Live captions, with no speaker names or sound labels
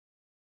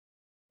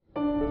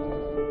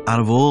Out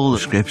of all the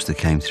scripts that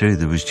came through,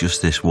 there was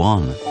just this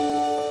one.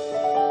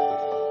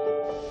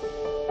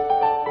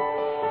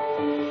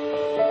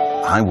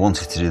 I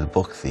wanted to do The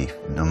Book Thief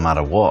no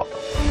matter what.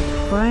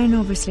 Brian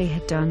obviously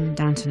had done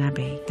Downton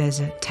Abbey. There's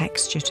a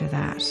texture to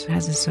that. It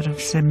has a sort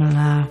of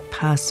similar,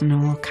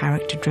 personal,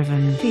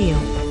 character-driven feel.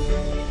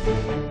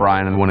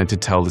 Brian wanted to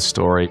tell the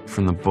story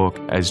from the book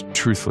as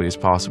truthfully as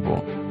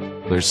possible.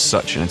 There's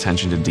such an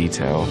attention to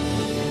detail.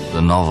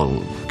 The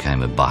novel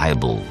became a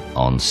Bible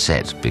on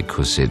set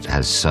because it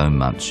has so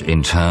much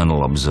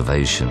internal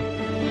observation.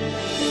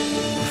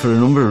 For a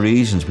number of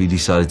reasons, we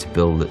decided to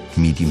build a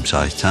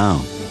medium-sized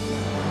town.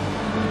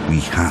 We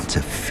had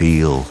to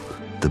feel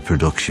the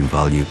production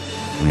value.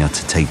 We had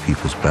to take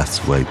people's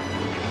breaths away.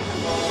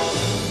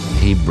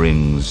 He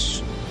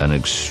brings an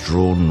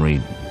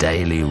extraordinary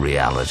daily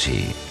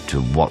reality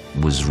to what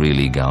was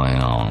really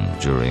going on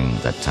during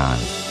that time.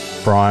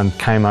 Brian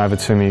came over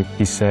to me.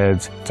 He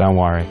said, "Don't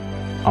worry,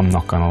 I'm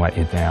not going to let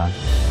you down."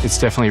 It's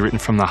definitely written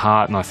from the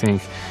heart, and I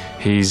think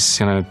he's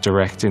going to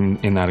direct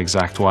in that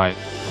exact way.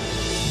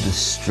 The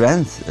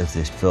strength of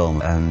this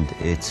film and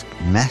its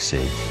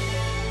message,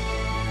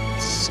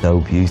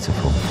 so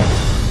beautiful.